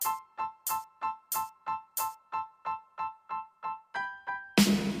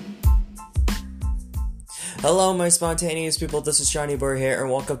Hello, my spontaneous people. This is Johnny Burr here, and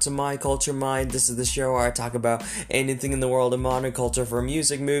welcome to My Culture Mind. This is the show where I talk about anything in the world of modern culture, from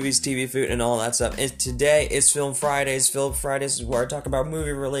music, movies, TV, food, and all that stuff. And today is Film Fridays. Film Fridays is where I talk about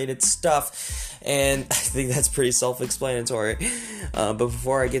movie-related stuff, and I think that's pretty self-explanatory. But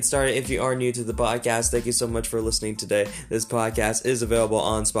before I get started, if you are new to the podcast, thank you so much for listening today. This podcast is available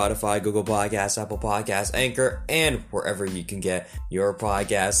on Spotify, Google Podcasts, Apple Podcasts, Anchor, and wherever you can get your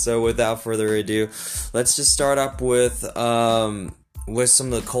podcasts. So without further ado, let's just start up with some of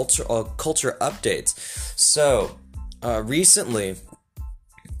the culture updates. So recently,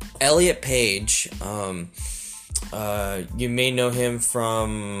 Elliot Page, you may know him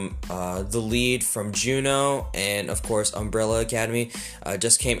from the lead from Juno and of course Umbrella Academy,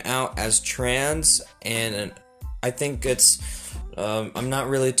 just came out as trans, and I think it's I'm not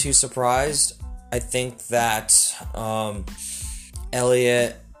really too surprised. I think that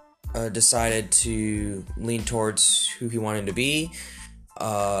Elliot decided to lean towards who he wanted to be,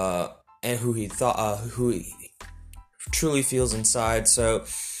 and who he truly feels inside. So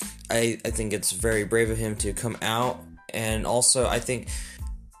I think it's very brave of him to come out, and also I think,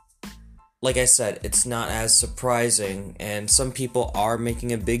 like I said, it's not as surprising, and some people are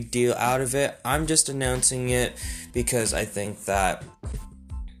making a big deal out of it. I'm just announcing it because I think that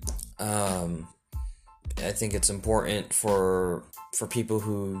it's important for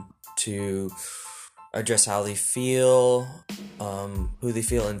people to address how they feel, who they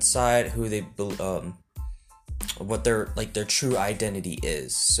feel inside, who they what their true identity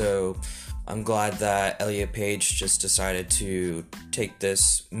is. So I'm glad that Elliot Page just decided to take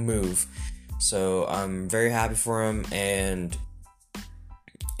this move. So I'm very happy for him, and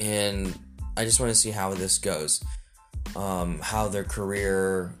I just want to see how this goes, how their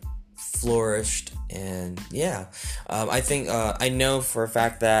career flourished, and I think I know for a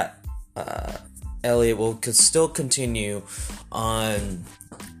fact that Elliot could still continue on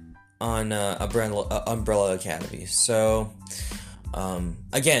Umbrella Academy. So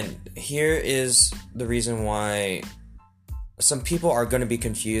again, here is the reason why some people are going to be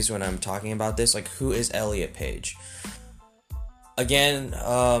confused when I'm talking about this. Like, who is Elliot Page? Again,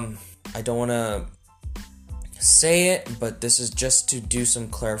 I don't want to say it, but this is just to do some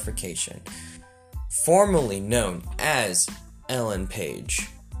clarification. Formerly known as Ellen Page,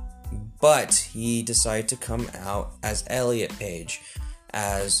 but he decided to come out as Elliot Page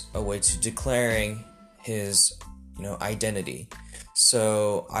as a way to declaring his, identity.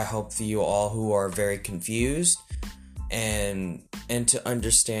 So I hope for you all who are very confused and to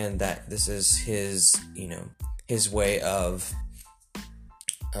understand that this is his, his way of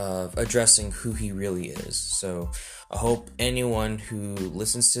addressing who he really is. So I hope anyone who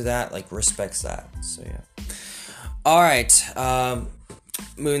listens to that respects that. So yeah. All right.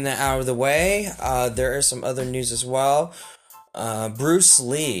 Moving that out of the way, there is some other news as well. Bruce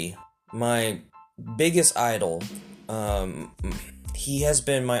Lee, my biggest idol, he has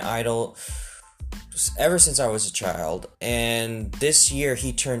been my idol ever since I was a child, and this year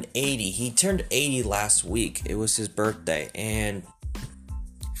he turned 80. He turned 80 last week. It was his birthday, and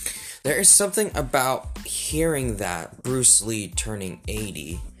there is something about hearing that Bruce Lee turning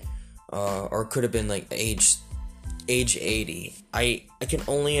 80, or could have been age 80. I can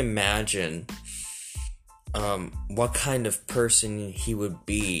only imagine what kind of person he would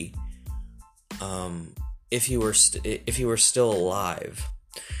be if he were still alive,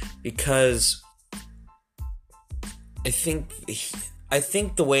 because I think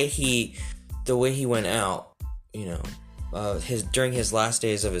the way he went out, during his last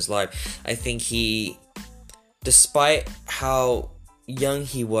days of his life, I think he, despite how young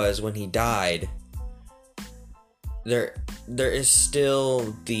he was when he died, there is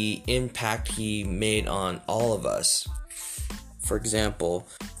still the impact he made on all of us. For example,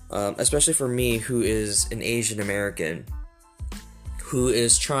 especially for me, who is an Asian American, who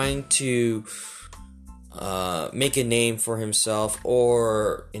is trying to make a name for himself,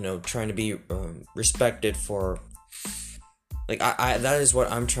 or trying to be respected for, that is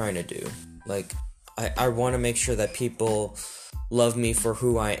what I'm trying to do. I want to make sure that people love me for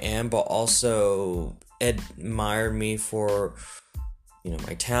who I am, but also admire me for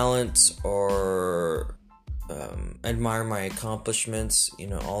my talents, or admire my accomplishments,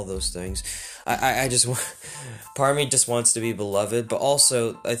 all those things. I just want, part of me just wants to be beloved, but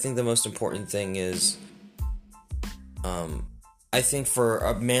also I think the most important thing is, I think for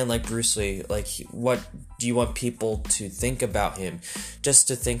a man like Bruce Lee, what do you want people to think about him? Just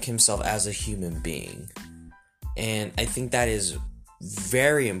to think himself as a human being. And I think that is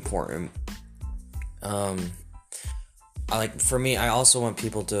very important. For me, I also want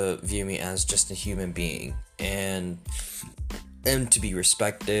people to view me as just a human being, and to be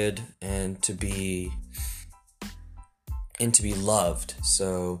respected and to be loved.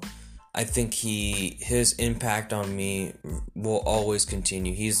 So I think his impact on me will always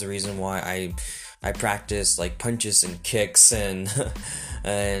continue. He's the reason why I practice like punches and kicks and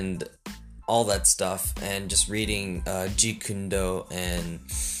and all that stuff, and just reading Jeet Kune Do and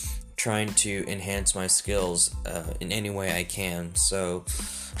trying to enhance my skills in any way I can. So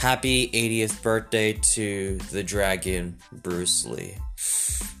happy 80th birthday to the dragon, Bruce Lee.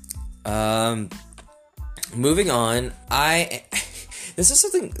 Moving on, this is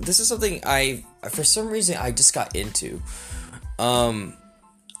something I, for some reason, I just got into.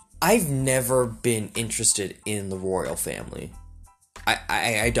 I've never been interested in the royal family.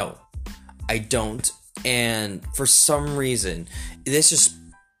 I don't, and for some reason, the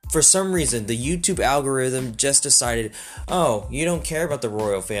YouTube algorithm just decided, oh, you don't care about the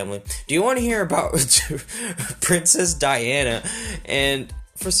royal family. Do you want to hear about Princess Diana? And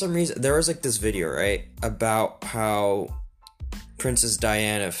for some reason, there was like this video, right, about how Princess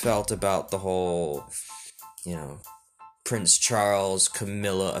Diana felt about the whole, Prince Charles,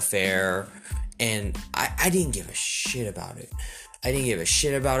 Camilla affair. And I didn't give a shit about it. I didn't give a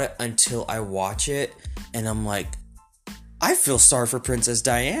shit about it until I watch it. And I'm like, I feel sorry for Princess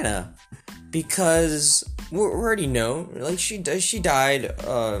Diana, because we already know, like, she died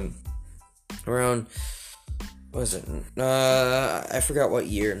around, what was it? I forgot what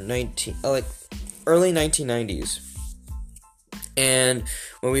year. Early 1990s. And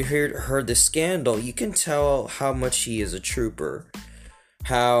when we heard the scandal, you can tell how much he is a trooper,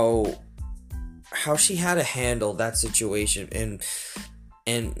 how she had to handle that situation, and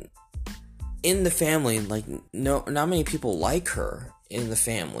in the family, like, not many people like her in the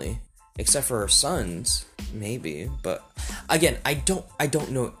family, except for her sons, maybe. But again, I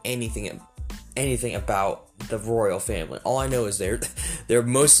don't know anything about the royal family. All I know is they're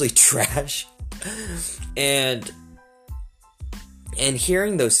mostly trash, and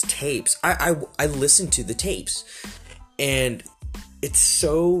hearing those tapes, I listened to the tapes, and it's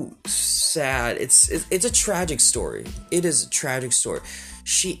so sad. It's a tragic story. It is a tragic story.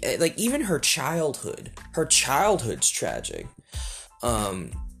 She, like, even her childhood's tragic.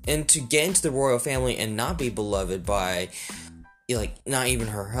 And to get into the royal family and not be beloved by, like, not even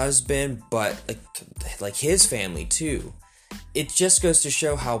her husband, but like his family too. It just goes to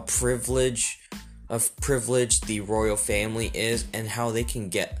show how privileged the royal family is, and how they can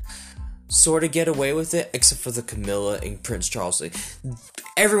get away with it, except for the Camilla and Prince Charles thing.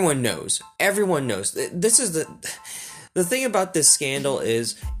 Everyone knows. This is the thing about this scandal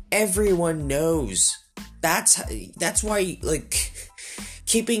is everyone knows. That's why, like,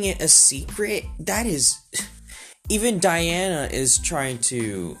 keeping it a secret, that is, even Diana is trying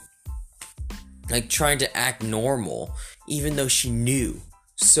to act normal, even though she knew.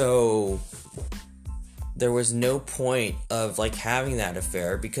 So there was no point of, like, having that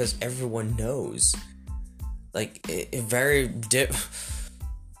affair, because everyone knows. Like,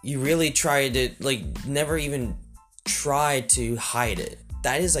 you really try to, like, never even try to hide it.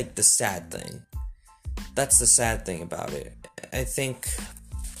 That is, like, the sad thing. That's the sad thing about it. I think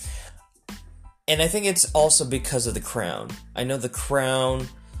it's also because of The Crown. I know The Crown,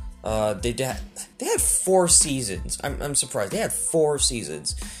 they had 4 seasons. I'm surprised. They had 4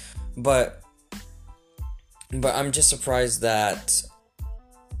 seasons. But I'm just surprised that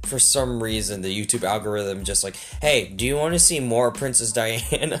for some reason the YouTube algorithm just like, hey, do you want to see more Princess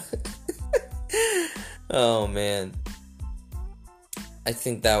Diana? Oh man. I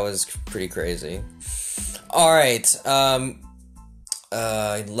think that was pretty crazy. Alright,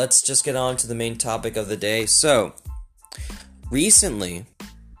 let's just get on to the main topic of the day. So, recently,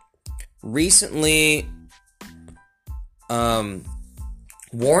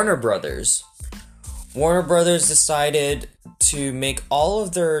 Warner Brothers decided to make all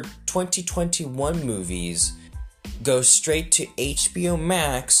of their 2021 movies go straight to HBO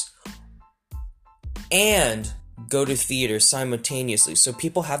Max and go to theaters simultaneously. So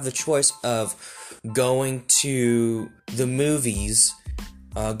people have the choice of going to the movies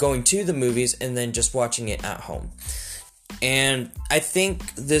and then just watching it at home. And I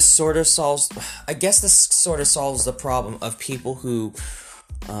think this sort of solves the problem of people who,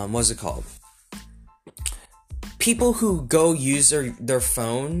 people who go use their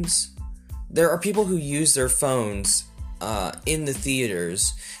phones. There are people who use their phones in the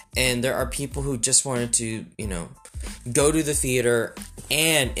theaters, and there are people who just wanted to, go to the theater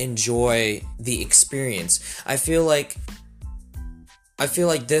and enjoy the experience. I feel like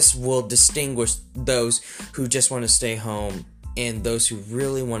this will distinguish those who just want to stay home and those who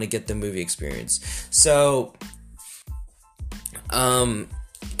really want to get the movie experience. So, and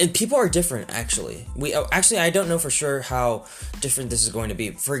people are different, actually. I don't know for sure how different this is going to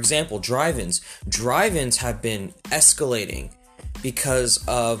be. For example, drive-ins. Drive-ins have been escalating because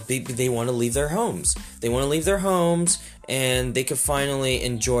of they want to leave their homes. They want to leave their homes, and they could finally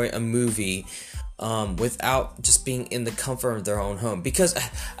enjoy a movie without just being in the comfort of their own home. Because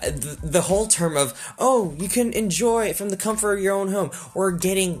the whole term of, oh, you can enjoy it from the comfort of your own home, we're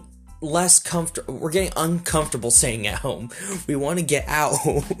getting uncomfortable staying at home. We want to get out.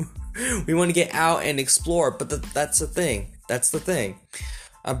 We want to get out and explore. But that's the thing. That's the thing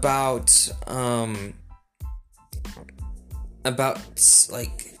about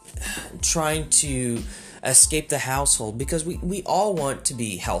like trying to escape the household, because we all want to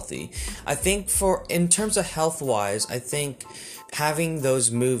be healthy. I think in terms of health wise, I think having those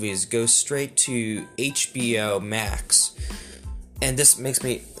movies go straight to HBO Max, and this makes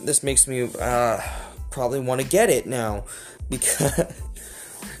me probably want to get it now,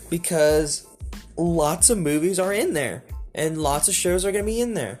 because lots of movies are in there and lots of shows are going to be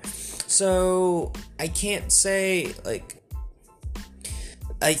in there. So I can't say, like,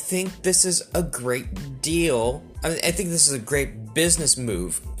 I think this is a great deal. I think this is a great business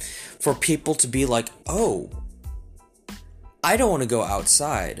move for people to be like, oh, I don't want to go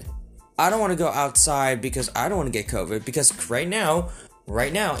outside. I don't want to go outside because I don't want to get COVID. Because right now,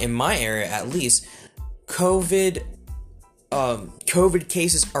 in my area at least, COVID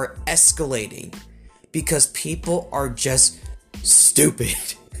cases are escalating because people are just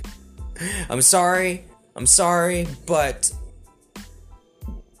stupid. I'm sorry, but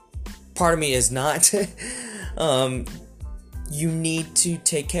part of me is not. You need to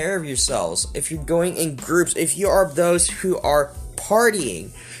take care of yourselves. If you're going in groups, if you are those who are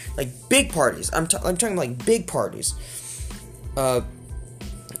partying, like big parties, I'm talking like big parties.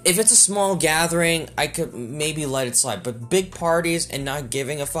 If it's a small gathering, I could maybe let it slide. But big parties and not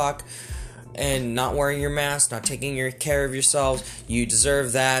giving a fuck, and not wearing your mask, not taking care of yourselves, you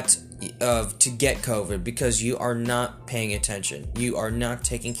deserve that to get COVID, because you are not paying attention. You are not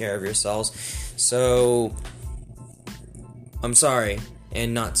taking care of yourselves. So I'm sorry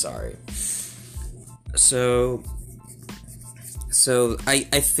and not sorry. So I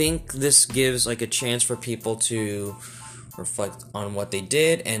think this gives like a chance for people to reflect on what they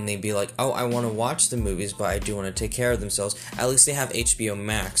did, and they'd be like, oh, I want to watch the movies, but I do want to take care of themselves. At least they have HBO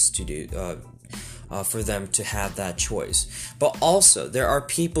Max to do for them to have that choice. But also, there are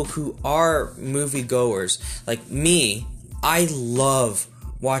people who are moviegoers, like me. I love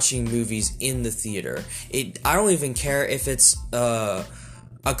watching movies in the theater. I don't even care if it's a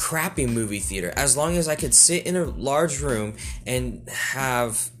crappy movie theater, as long as I could sit in a large room and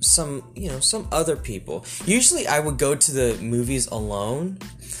have some other people. Usually I would go to the movies alone,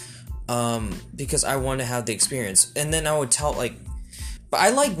 because I want to have the experience. And then I would but I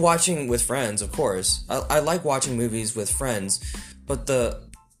like watching with friends, of course. I like watching movies with friends, but the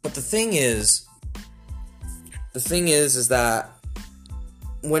thing is that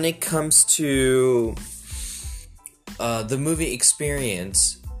when it comes to the movie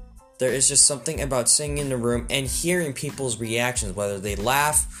experience, there is just something about sitting in the room and hearing people's reactions, whether they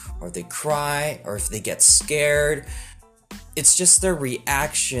laugh or they cry or if they get scared. It's just their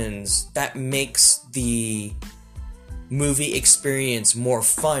reactions that makes the movie experience more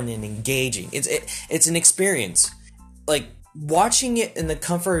fun and engaging. It's an experience. Like, watching it in the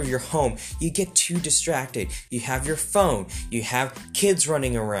comfort of your home, you get too distracted. You have your phone, you have kids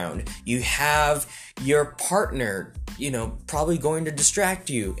running around, you have your partner, probably going to distract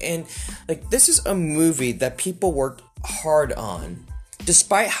you. And like, this is a movie that people worked hard on.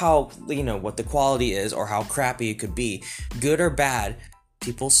 Despite how, what the quality is or how crappy it could be, good or bad,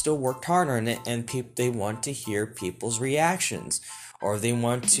 people still worked hard on it, and they want to hear people's reactions, or they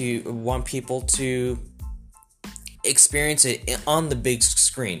want people to experience it on the big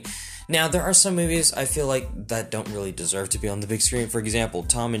screen. Now, there are some movies I feel like that don't really deserve to be on the big screen. For example,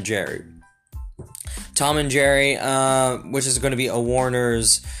 Tom and Jerry, which is going to be a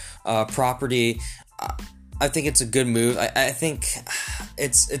Warner's property. I think it's a good move. I think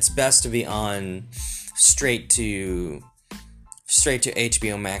it's best to be on straight to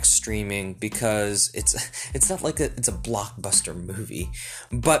HBO Max streaming, because it's not like it's a blockbuster movie.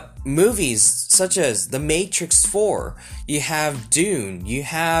 But movies such as The Matrix 4, you have Dune, you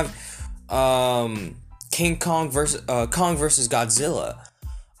have Kong versus Godzilla.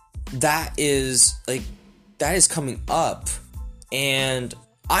 That is coming up, and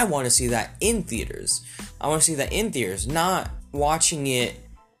I want to see that in theaters. Not watching it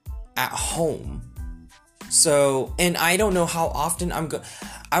at home. So, and I don't know how often I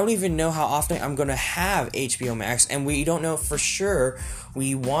don't even know how often I'm gonna have HBO Max, and we don't know for sure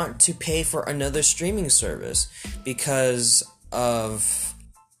we want to pay for another streaming service because of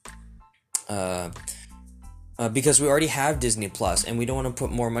because we already have Disney Plus, and we don't want to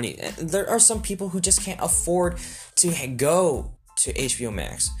put more money. There are some people who just can't afford to go to HBO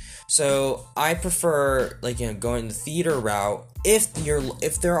Max. So I prefer, like, going the theater route if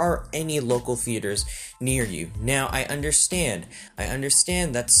there are any local theaters near you. Now I understand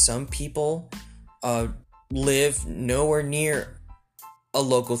that some people live nowhere near a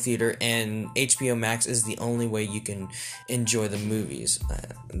local theater, and HBO Max is the only way you can enjoy the movies.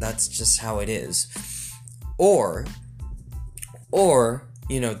 That's just how it is. Or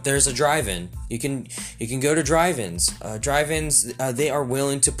there's a drive-in. You can go to drive-ins. Drive-ins, they are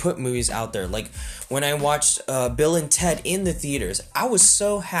willing to put movies out there. Like when I watched Bill and Ted in the theaters, I was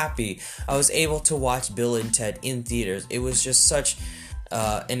so happy I was able to watch Bill and Ted in theaters. It was just such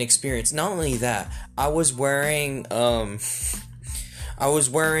an experience. Not only that, I was wearing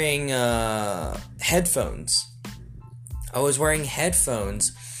headphones.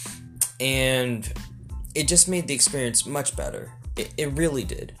 And it just made the experience much better. It really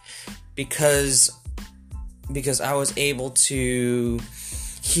did, because I was able to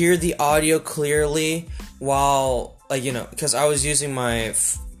hear the audio clearly while, because I was using my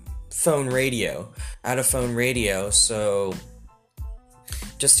phone radio. I had a phone radio, so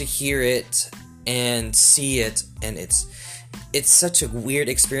just to hear it and see it, and it's such a weird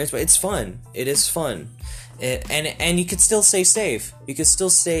experience, but it's fun. It is fun, and you could still stay safe. You could still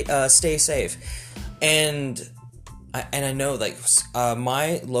stay safe, and I know,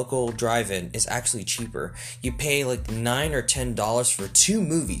 my local drive-in is actually cheaper. You pay like $9 or $10 for two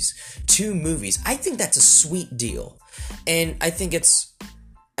movies. I think that's a sweet deal, and I think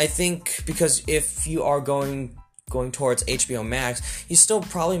because if you are going towards HBO Max, you still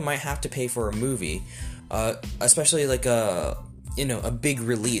probably might have to pay for a movie, especially like a big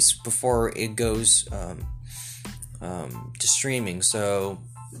release before it goes to streaming. So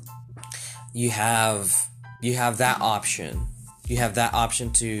you have that option. You have that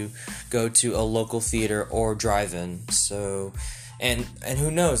option to go to a local theater or drive-in. So, and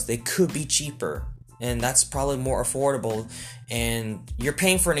who knows, they could be cheaper, and that's probably more affordable. And you're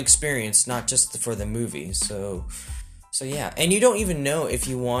paying for an experience, not just for the movie. So yeah. And you don't even know if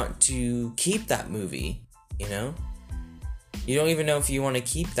you want to keep that movie. You don't even know if you want to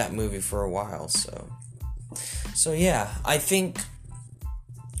keep that movie for a while. So yeah, I think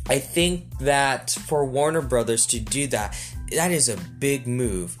that for Warner Brothers to do that is a big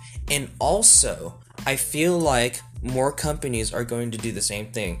move. And also, I feel like more companies are going to do the same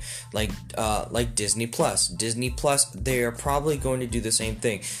thing. Like Disney Plus. Disney Plus, they are probably going to do the same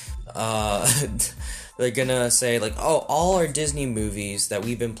thing. They're gonna say, like, oh, all our Disney movies that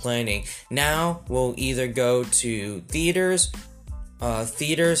we've been planning now will either go to theaters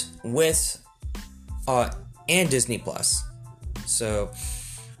with and Disney Plus. So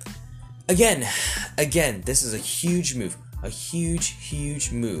Again, this is a huge move. A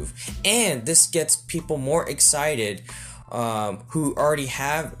huge move. And this gets people more excited who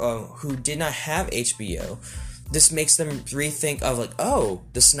did not have HBO. This makes them rethink of, like, oh,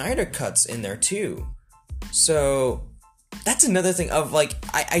 the Snyder Cut's in there too. So that's another thing of, like,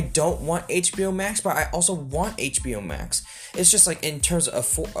 I don't want HBO Max, but I also want HBO Max. It's just, like, in terms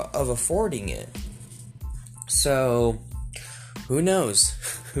of affording it. So who knows?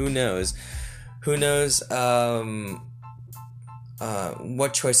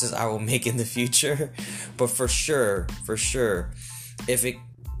 What choices I will make in the future. But for sure,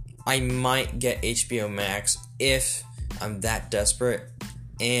 I might get HBO Max if I'm that desperate,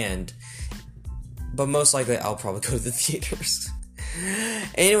 but most likely I'll probably go to the theaters.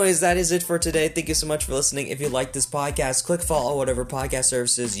 Anyways, that is it for today. Thank you so much for listening. If you like this podcast, click follow whatever podcast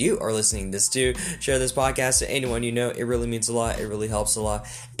services you are listening this to. Share this podcast to anyone you know. It really means a lot. It really helps a lot.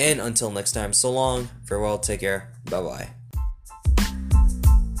 And until next time, so long, farewell, take care, bye-bye.